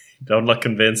 Laura? Don't look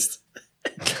convinced.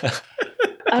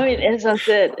 I mean, as I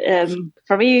said,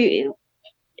 for me,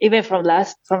 even from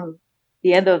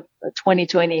the end of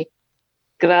 2020,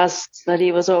 Gras that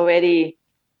he was already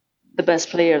the best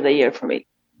player of the year for me.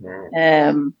 But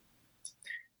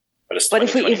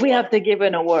if we have to give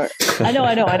an award, I know.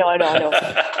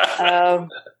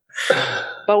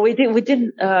 But we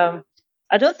didn't. I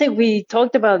don't think we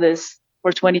talked about this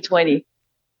for 2020.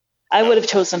 I would have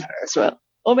chosen her as well,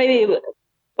 or maybe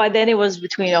by then it was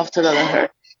between Oftedal and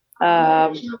her.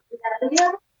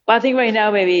 But I think right now,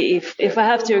 maybe if I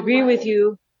have to agree with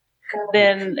you,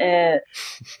 then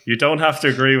you don't have to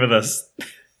agree with us.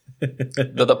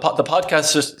 The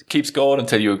podcast just keeps going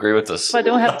until you agree with us. If I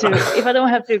don't have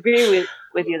to agree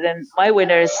with you, then my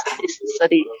winner is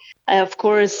Sadi. Of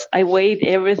course, I weighed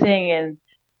everything,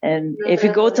 and if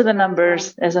you go to the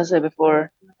numbers, as I said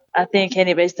before, I think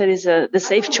Henny Reistad is the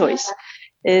safe choice.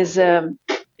 Is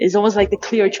almost like the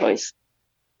clear choice.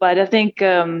 But I think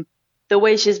the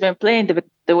way she's been playing,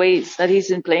 the way that he's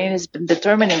been playing has been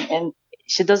determining, and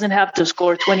she doesn't have to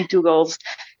score 22 goals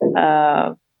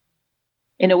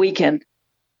in a weekend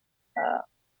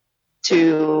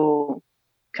to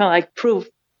kind of like prove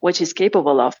what she's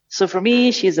capable of. So for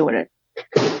me, she's the winner.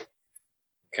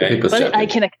 Okay, but I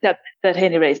can accept that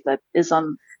Henny Reistad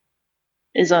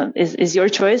is your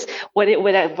choice. What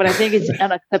I think is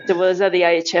unacceptable is that the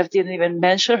IHF didn't even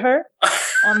mention her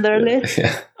on their list.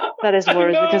 Yeah. That is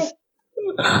worse because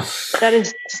that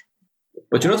is.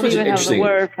 But you know what's interesting? Have the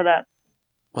word for that.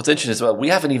 What's interesting as well, we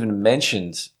haven't even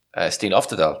mentioned Steen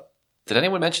Oftedal. Did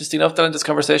anyone mention Steen Oftedal in this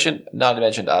conversation? Not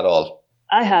mentioned at all.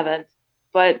 I haven't,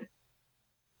 but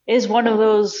it's one of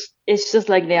those. It's just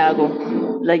like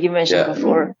Niago, like you mentioned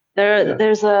before.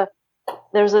 There's a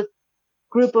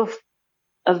group of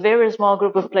a very small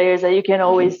group of players that you can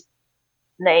always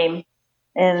name,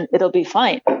 and it'll be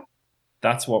fine.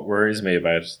 That's what worries me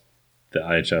about the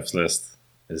IHF's list.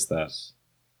 Is that,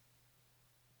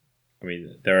 I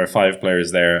mean, there are 5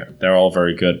 players there. They're all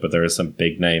very good, but there are some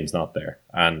big names not there.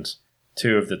 And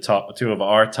two of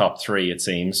our top 3, it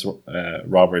seems,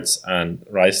 Roberts and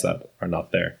Reistad, are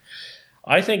not there.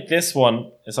 I think this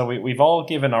one, so we've all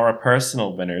given our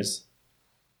personal winners.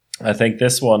 I think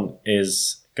this one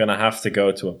is going to have to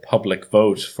go to a public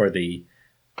vote for the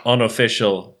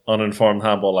unofficial Uninformed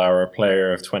Handball Hour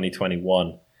Player of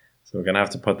 2021. So we're going to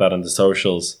have to put that on the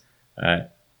socials.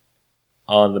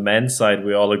 On the men's side,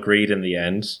 we all agreed in the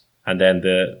end, and then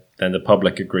the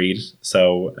public agreed.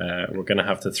 So we're going to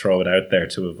have to throw it out there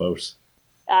to a vote.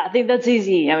 I think that's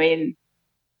easy. I mean,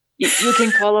 you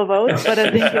can call a vote, but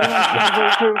I think you don't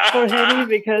have to vote for Henny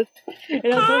because,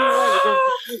 and I'll tell you why,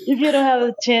 because if you don't have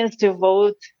a chance to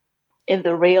vote in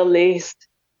the real list,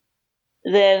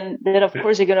 then of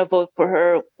course you're going to vote for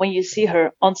her when you see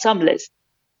her on some list.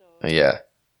 Yeah.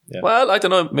 Yeah. Well, I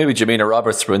don't know. Maybe Jamina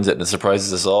Roberts wins it and it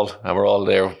surprises us all, and we're all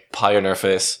there, pie on our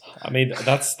face. I mean,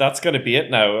 that's going to be it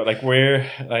now. Like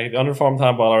the Uninformed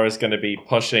Handballer is going to be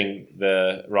pushing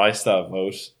the Rystad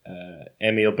vote.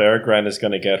 Emil Berggren is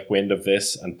going to get wind of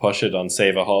this and push it on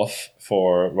Seva Hoff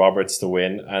for Roberts to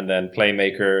win, and then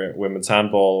Playmaker Women's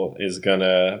Handball is going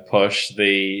to push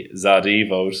the Zadie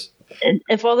vote.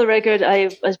 And for the record, I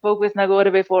spoke with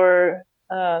Nagore before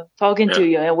talking to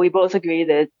you, and we both agree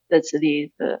that that's the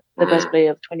best play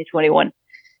of 2021.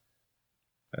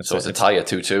 So it's a tie at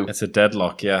 2-2. It's a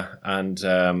deadlock, yeah. And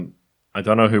I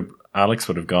don't know who Alex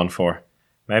would have gone for.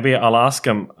 Maybe I'll ask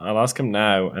him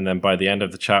now, and then by the end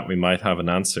of the chat we might have an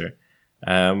answer.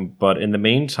 But in the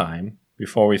meantime,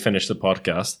 before we finish the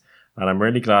podcast, and I'm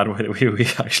really glad we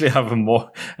actually have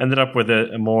ended up with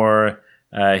a more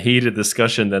heated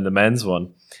discussion than the men's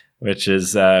one, which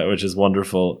is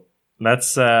wonderful.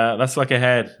 Let's look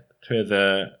ahead to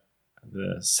the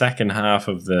second half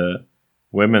of the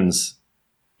women's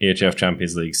EHF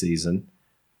Champions League season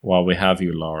while we have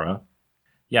you, Laura.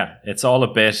 Yeah, it's all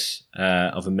a bit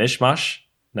of a mishmash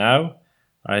now,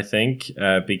 I think,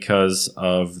 because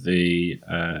of the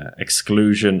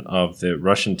exclusion of the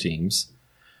Russian teams.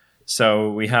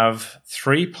 So we have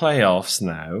 3 playoffs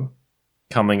now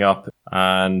coming up,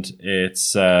 and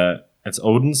it's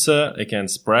Odense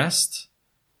against Brest,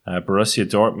 Borussia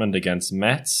Dortmund against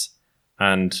Metz,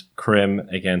 and Krim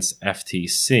against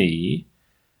FTC.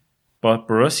 But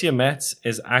Borussia Metz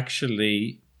is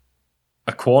actually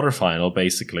a quarterfinal,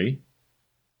 basically,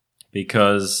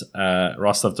 because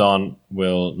Rostov Don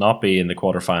will not be in the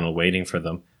quarterfinal waiting for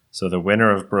them. So the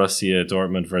winner of Borussia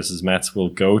Dortmund versus Metz will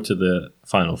go to the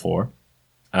Final Four.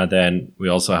 And then we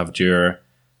also have Dürr,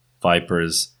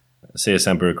 Vipers,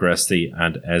 CSM Bucharesti,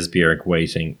 and Esbjerg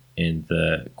waiting in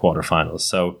the quarterfinals.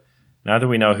 So now that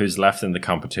we know who's left in the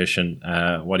competition,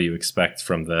 what do you expect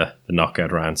from the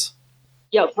knockout rounds?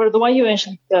 Yeah, for the one you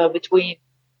mentioned between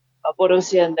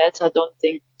Borussia and Metz, I don't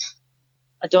think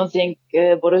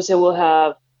Borussia will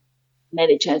have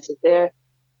many chances there.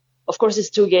 Of course, it's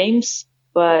 2 games,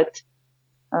 but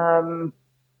the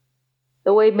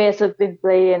way Metz have been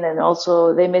playing, and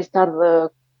also they may start the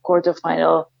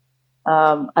quarterfinal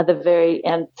at the very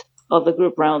end of the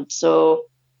group round. So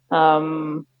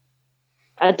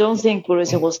I don't think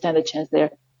Borussia will stand a chance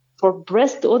there. For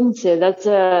Brest Odense, that's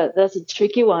a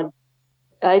tricky one.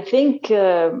 I think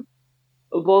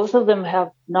both of them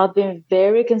have not been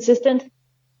very consistent,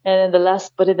 and in the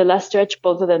last stretch,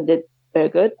 both of them did very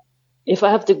good. If I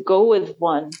have to go with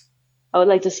one, I would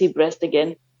like to see Brest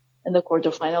again in the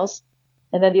quarterfinals,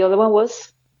 and then the other one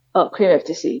was Krim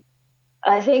FTC.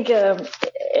 I think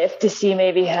FTC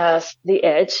maybe has the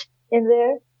edge in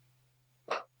there,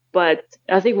 but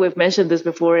I think we've mentioned this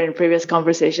before in previous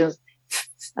conversations.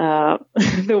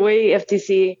 The way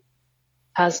FTC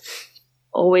has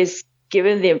always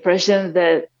given the impression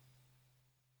that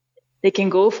they can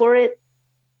go for it,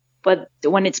 but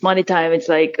when it's money time, it's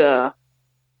like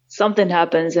something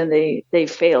happens and they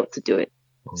fail to do it.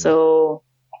 So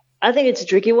I think it's a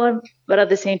tricky one, but at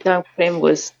the same time, Krim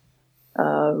was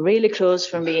really close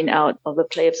from being out of the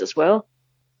playoffs as well.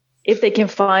 If they can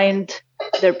find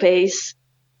their pace,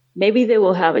 maybe they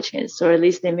will have a chance, or at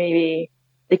least they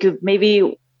could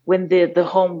maybe win the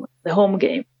home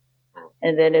game,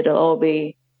 and then it'll all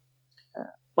be.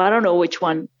 I don't know which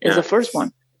one is the first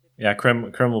one. Yeah,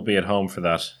 Krim will be at home for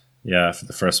that. Yeah, for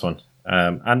the first one.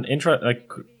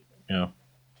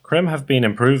 Krim have been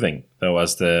improving though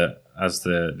as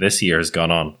this year has gone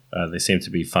on. They seem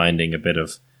to be finding a bit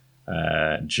of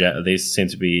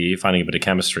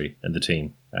chemistry in the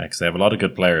team because they have a lot of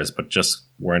good players, but just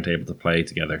weren't able to play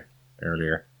together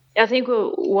earlier. I think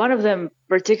one of them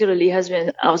particularly has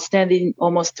been outstanding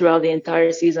almost throughout the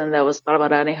entire season. That was Barbara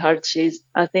Reinhardt.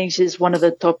 I think she's one of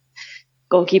the top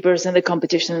goalkeepers in the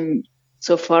competition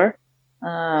so far,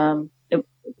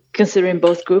 considering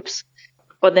both groups.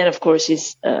 But then, of course,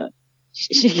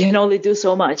 she can only do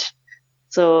so much.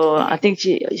 So I think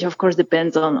she of course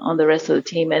depends on the rest of the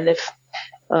team. And if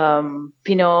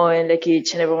Pino and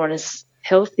Lekic and everyone is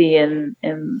healthy and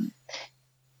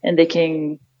they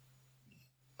can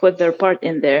put their part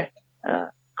in there,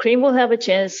 Krim will have a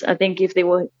chance. I think if they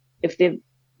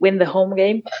win the home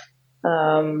game,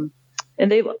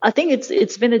 I think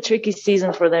it's been a tricky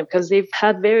season for them because they've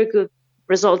had very good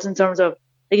results in terms of,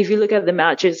 like, if you look at the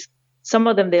matches, some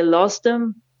of them they lost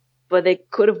them, but they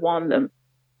could have won them,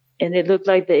 and it looked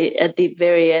like at the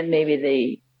very end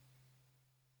maybe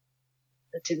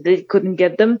they couldn't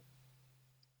get them.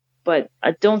 But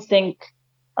I don't think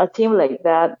a team like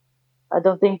that, I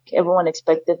don't think everyone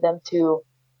expected them to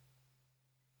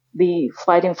be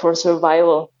fighting for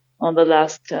survival on the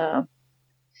last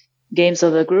games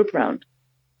of the group round.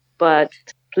 But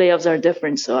playoffs are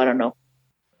different, so I don't know.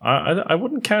 I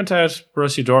wouldn't count out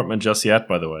Borussia Dortmund just yet,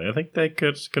 by the way. I think they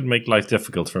could make life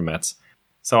difficult for Metz.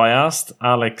 So I asked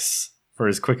Alex for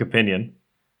his quick opinion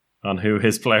on who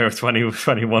his player of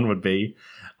 2021 would be.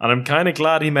 And I'm kind of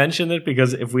glad he mentioned it,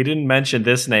 because if we didn't mention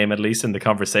this name, at least in the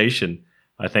conversation,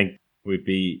 I think we'd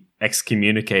be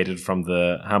excommunicated from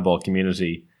the handball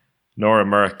community. Nora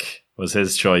Merck was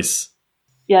his choice.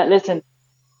 Yeah, listen,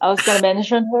 I was going to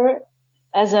mention her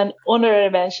as an honorary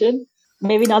mention.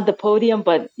 Maybe not the podium,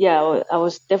 but yeah, I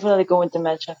was definitely going to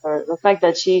mention her. The fact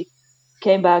that she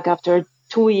came back after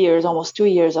almost 2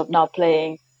 years of not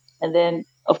playing. And then,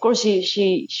 of course,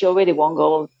 she already won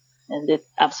gold and did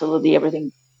absolutely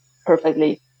everything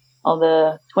perfectly on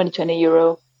the 2020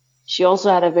 Euro. She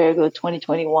also had a very good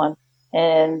 2021.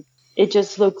 And it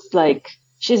just looks like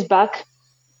she's back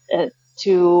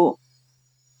to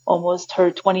almost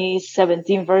her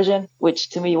 2017 version,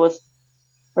 which to me was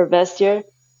her best year.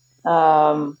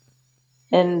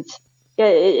 And yeah,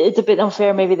 it's a bit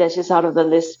unfair maybe that she's out of the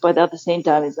list, but at the same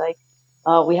time, it's like,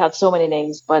 we had so many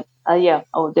names, but yeah,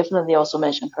 I would definitely also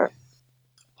mention her.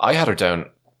 I had her down.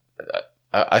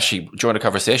 Actually, during the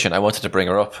conversation, I wanted to bring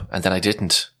her up, and then I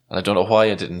didn't. And I don't know why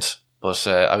I didn't, but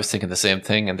I was thinking the same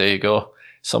thing, and there you go.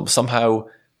 Somehow,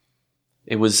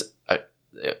 it was,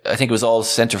 I think it was all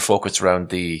center focused around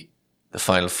the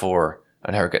Final Four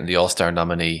and her getting the All-Star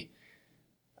nominee.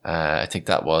 I think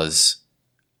that was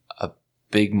a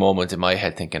big moment in my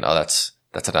head, thinking, oh, that's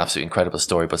an absolutely incredible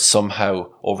story. But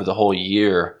somehow, over the whole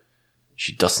year,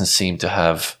 she doesn't seem to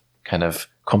have kind of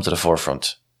come to the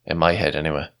forefront, in my head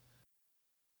anyway.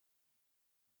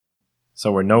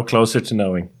 So we're no closer to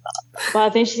knowing. Well, I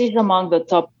think she's among the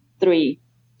top 3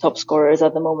 top scorers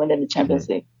at the moment in the Champions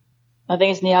League. I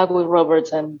think it's Niago,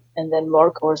 Roberts, and then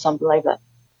Mork or something like that.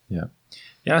 Yeah,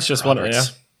 it's just one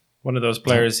of those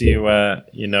players you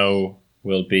know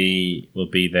will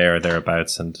be there or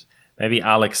thereabouts, and maybe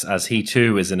Alex, as he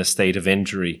too is in a state of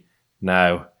injury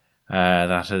now,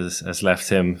 that has left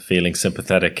him feeling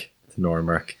sympathetic to Nora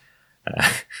Merck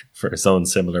for his own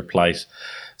similar plight.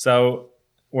 So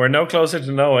we're no closer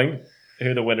to knowing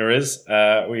who the winner is.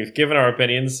 We've given our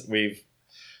opinions. We've,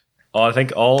 I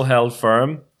think, all held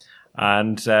firm.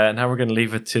 And now we're going to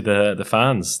leave it to the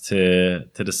fans to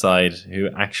decide who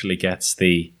actually gets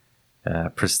the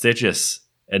prestigious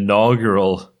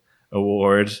inaugural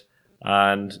award.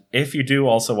 And if you do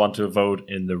also want to vote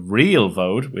in the real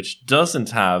vote, which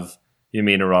doesn't have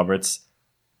Yamina Roberts,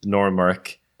 Nora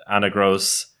Merck, Anna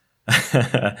Gross,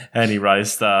 Henny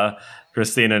Reista,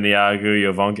 Kristina Niagu,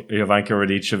 Jovanka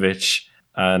Radicevic,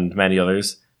 and many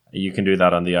others, you can do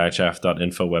that on the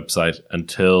ihf.info website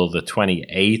until the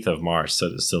 28th of March. So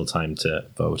there's still time to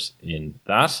vote in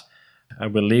that. I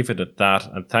will leave it at that.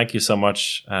 And thank you so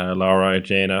much, Laura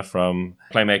Jana from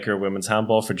Playmaker Women's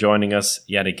Handball, for joining us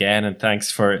yet again. And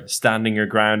thanks for standing your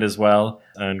ground as well.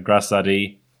 And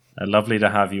Grasadi, lovely to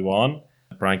have you on.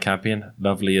 Brian Campion,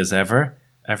 lovely as ever.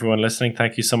 Everyone listening,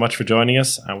 thank you so much for joining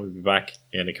us. And we'll be back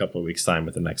in a couple of weeks' time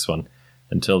with the next one.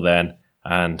 Until then,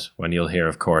 and when you'll hear,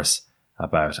 of course,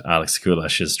 about Alex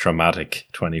Kulash's traumatic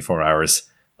 24 hours.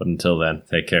 But until then,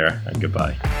 take care and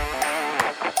goodbye.